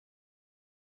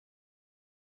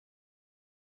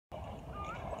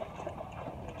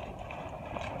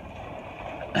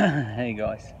Hey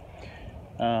guys,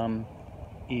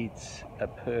 it's a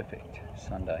perfect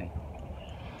Sunday,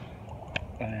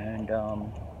 and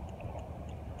I'm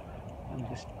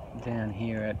just down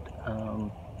here at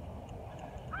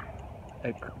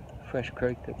a fresh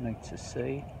creek that meets the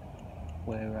sea,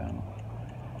 where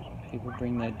people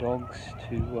bring their dogs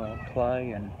to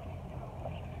play and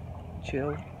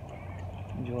chill,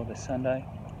 enjoy the Sunday,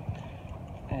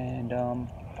 and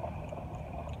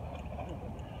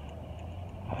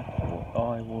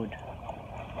I would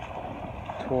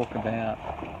talk about.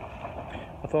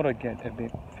 I thought I'd get a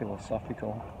bit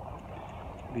philosophical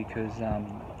because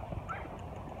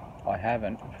I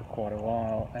haven't for quite a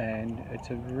while, and it's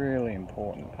a really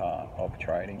important part of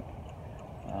trading.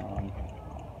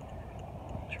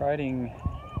 Trading,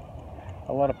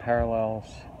 a lot of parallels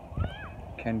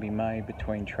can be made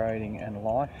between trading and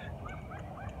life.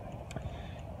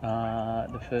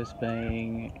 The first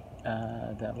being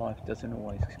that life doesn't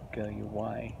always go your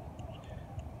way,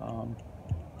 and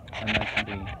that can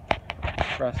be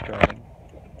frustrating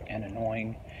and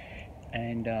annoying,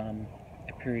 and a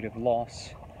period of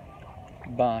loss,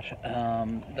 but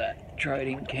that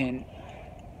trading can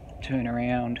turn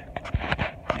around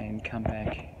and come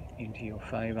back into your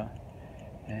favour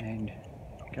and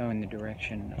go in the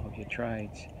direction of your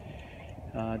trades.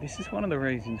 This is one of the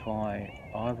reasons why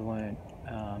I've learned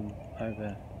over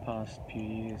the past few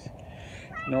years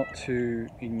not to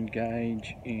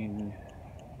engage in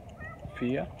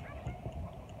fear,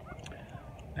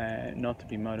 not to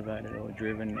be motivated or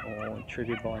driven or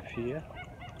triggered by fear.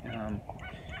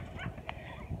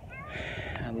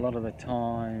 A lot of the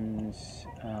times,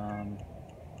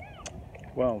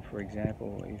 well, for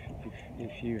example,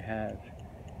 if you have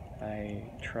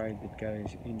a trade that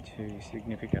goes into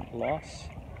significant loss,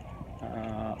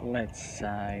 let's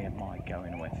say it might go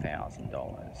into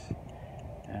 $1,000.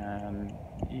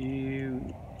 You,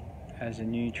 as a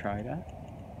new trader,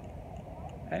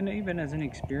 and even as an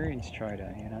experienced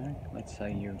trader, let's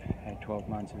say you've had 12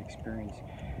 months of experience,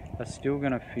 are still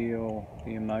going to feel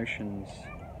the emotions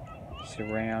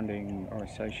surrounding or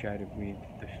associated with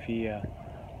the fear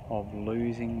of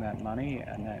losing that money,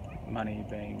 and that money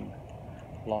being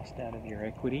lost out of your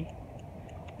equity,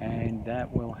 and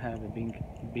that will have a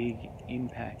big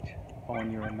impact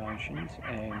on your emotions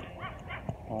and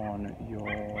on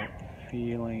your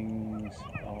feelings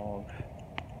of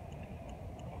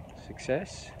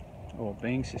success, or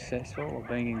being successful, or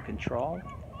being in control.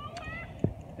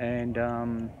 And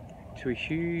to a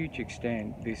huge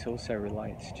extent, this also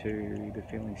relates to the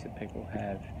feelings that people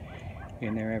have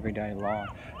in their everyday life.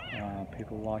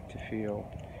 People like to feel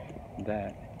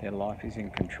that their life is in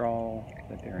control,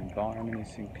 that their environment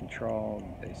is in control,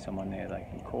 there's someone there they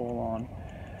can call on,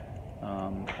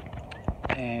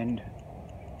 and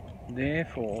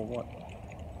therefore what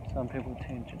some people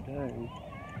tend to do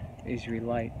is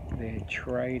relate their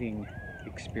trading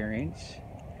experience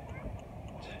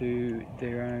to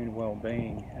their own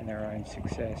well-being and their own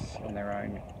success and their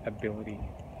own ability,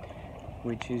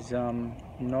 which is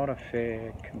not a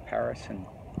fair comparison,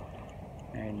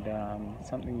 and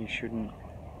something you shouldn't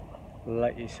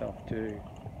let yourself do.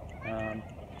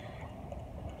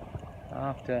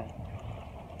 After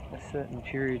a certain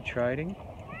period trading,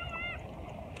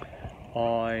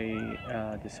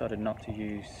 I decided not to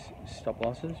use stop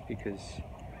losses, because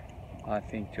I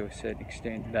think to a certain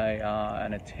extent they are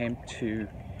an attempt to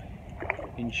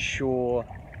ensure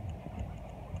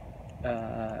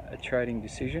a trading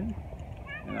decision.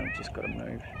 And I've just got to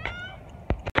move.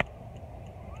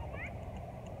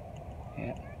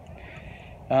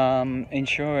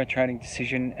 Ensure a trading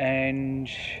decision, and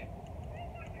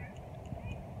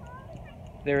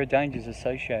there are dangers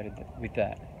associated with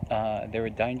that. There are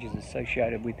dangers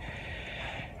associated with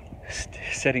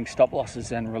setting stop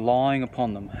losses and relying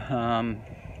upon them.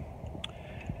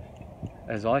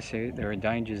 As I see it, there are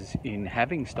dangers in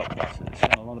having stop losses,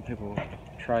 and a lot of people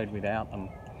trade without them.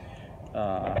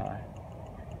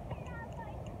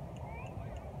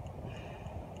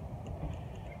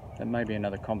 That may be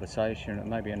another conversation, it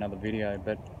may be another video,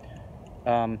 but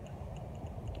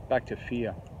back to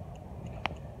fear.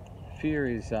 Fear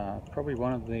is probably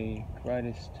one of the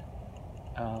greatest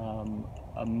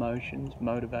emotions,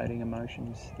 motivating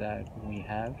emotions that we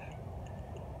have.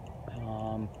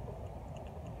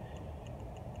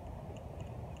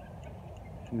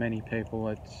 For many people,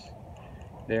 it's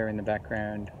there in the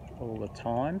background all the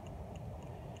time,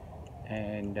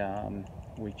 and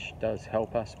which does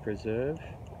help us preserve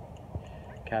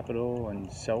capital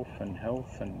and self and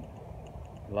health and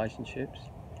relationships.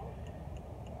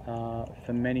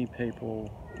 For many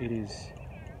people, it is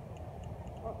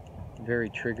very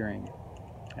triggering,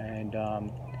 and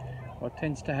what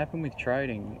tends to happen with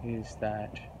trading is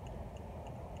that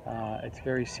it's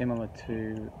very similar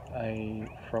to a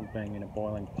frog being in a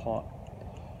boiling pot,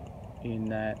 in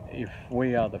that if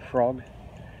we are the frog,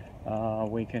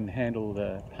 we can handle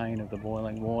the pain of the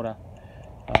boiling water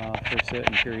for a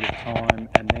certain period of time,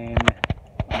 and then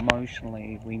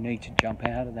emotionally we need to jump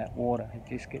out of that water. It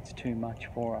just gets too much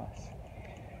for us.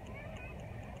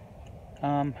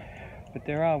 But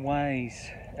there are ways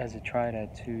as a trader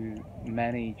to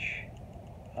manage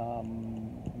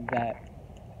that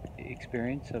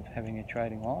experience of having a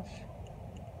trading loss,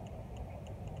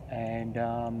 and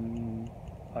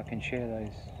I can share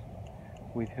those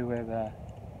with whoever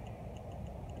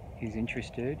is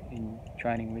interested in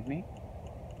training with me.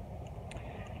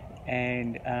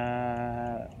 And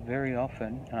very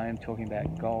often, and I am talking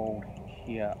about gold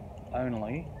here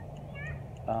only,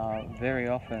 very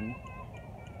often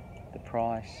the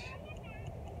price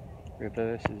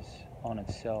reverses on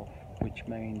itself, which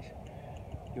means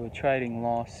your trading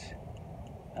loss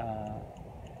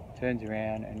turns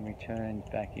around and returns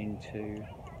back into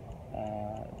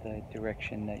the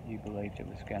direction that you believed it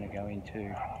was going to go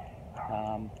into,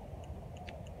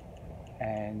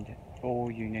 and all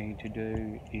you need to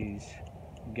do is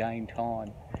gain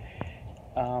time,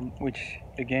 which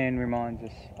again reminds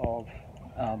us of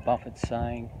Buffett's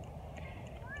saying,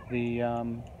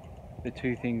 the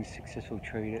two things successful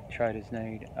traders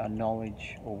need are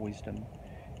knowledge or wisdom,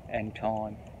 and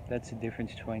time. That's the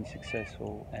difference between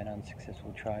successful and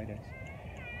unsuccessful traders.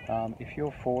 If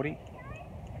you're 40,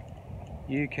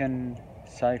 you can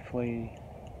safely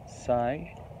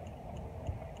say,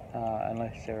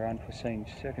 unless there are unforeseen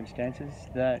circumstances,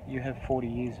 that you have 40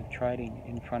 years of trading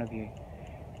in front of you.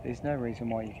 There's no reason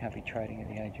why you can't be trading at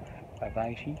the age of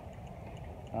 80.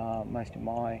 Most of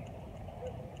my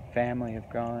family have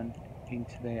gone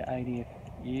into their 80th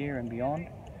year and beyond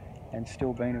and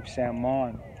still been of sound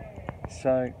mind.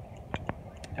 So,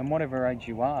 and whatever age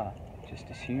you are, just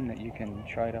assume that you can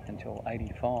trade up until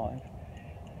 85,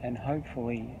 and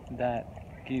hopefully that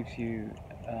gives you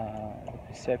the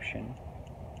perception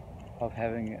of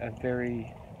having a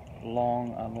very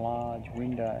long and large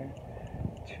window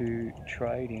to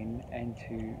trade in and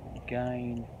to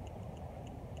gain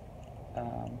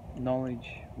knowledge,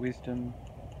 wisdom,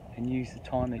 and use the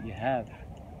time that you have.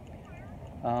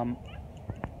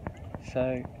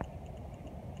 So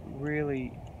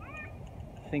really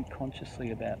think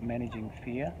consciously about managing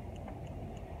fear,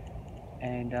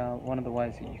 and one of the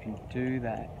ways that you can do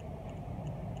that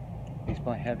is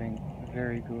by having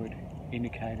very good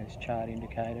indicators, chart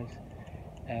indicators,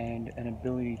 and an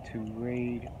ability to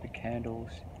read the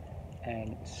candles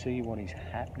and see what is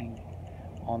happening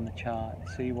on the chart,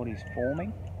 see what is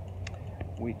forming,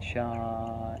 which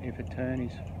if a turn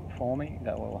is forming,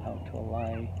 that will help to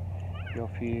allay your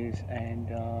fears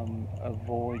and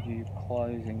avoid you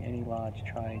closing any large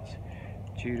trades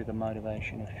due to the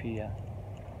motivation of fear.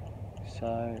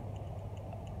 So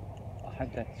I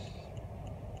hope that's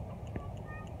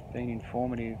been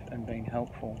informative and been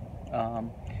helpful.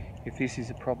 If this is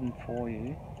a problem for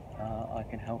you, I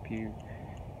can help you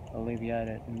alleviate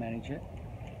it and manage it.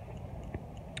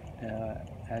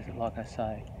 Like I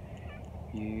say,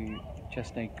 you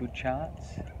just need good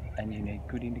charts, and you need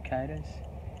good indicators,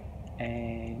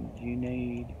 and you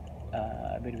need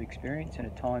a bit of experience, and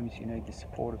at times you need the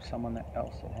support of someone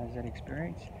else that has that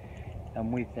experience,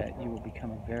 and with that you will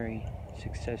become a very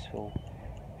successful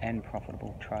and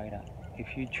profitable trader.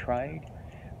 If you trade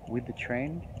with the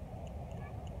trend,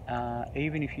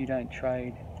 even if you don't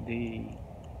trade the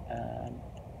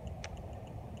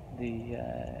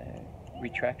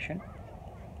retraction,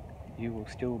 you will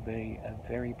still be a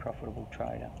very profitable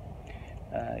trader.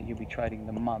 You'll be trading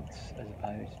the months as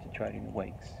opposed to trading the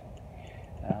weeks,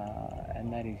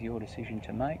 and that is your decision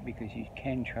to make, because you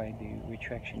can trade the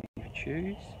retraction if you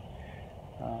choose,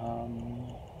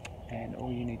 and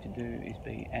all you need to do is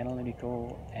be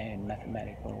analytical and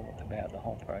mathematical about the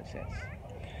whole process.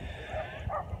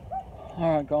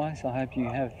 Alright guys, I hope you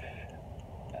have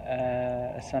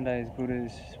a Sunday as good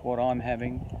as what I'm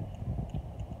having.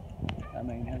 I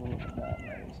mean, have a look at that.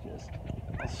 That is just,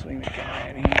 I'll swing the camera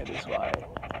in here this way,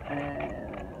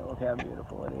 and look how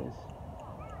beautiful it is.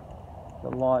 The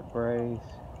light breeze,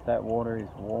 that water is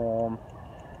warm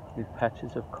with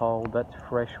patches of cold. That's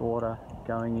fresh water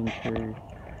going into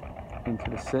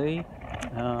the sea.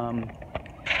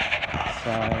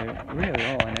 So really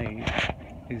all I need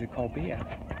is a cold beer,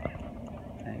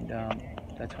 and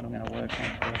that's what I'm going to work on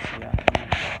for the rest of the afternoon.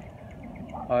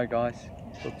 Alright guys,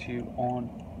 talk to you on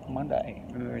Monday.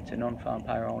 Remember, it's a non-farm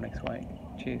payroll next week.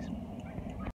 Cheers.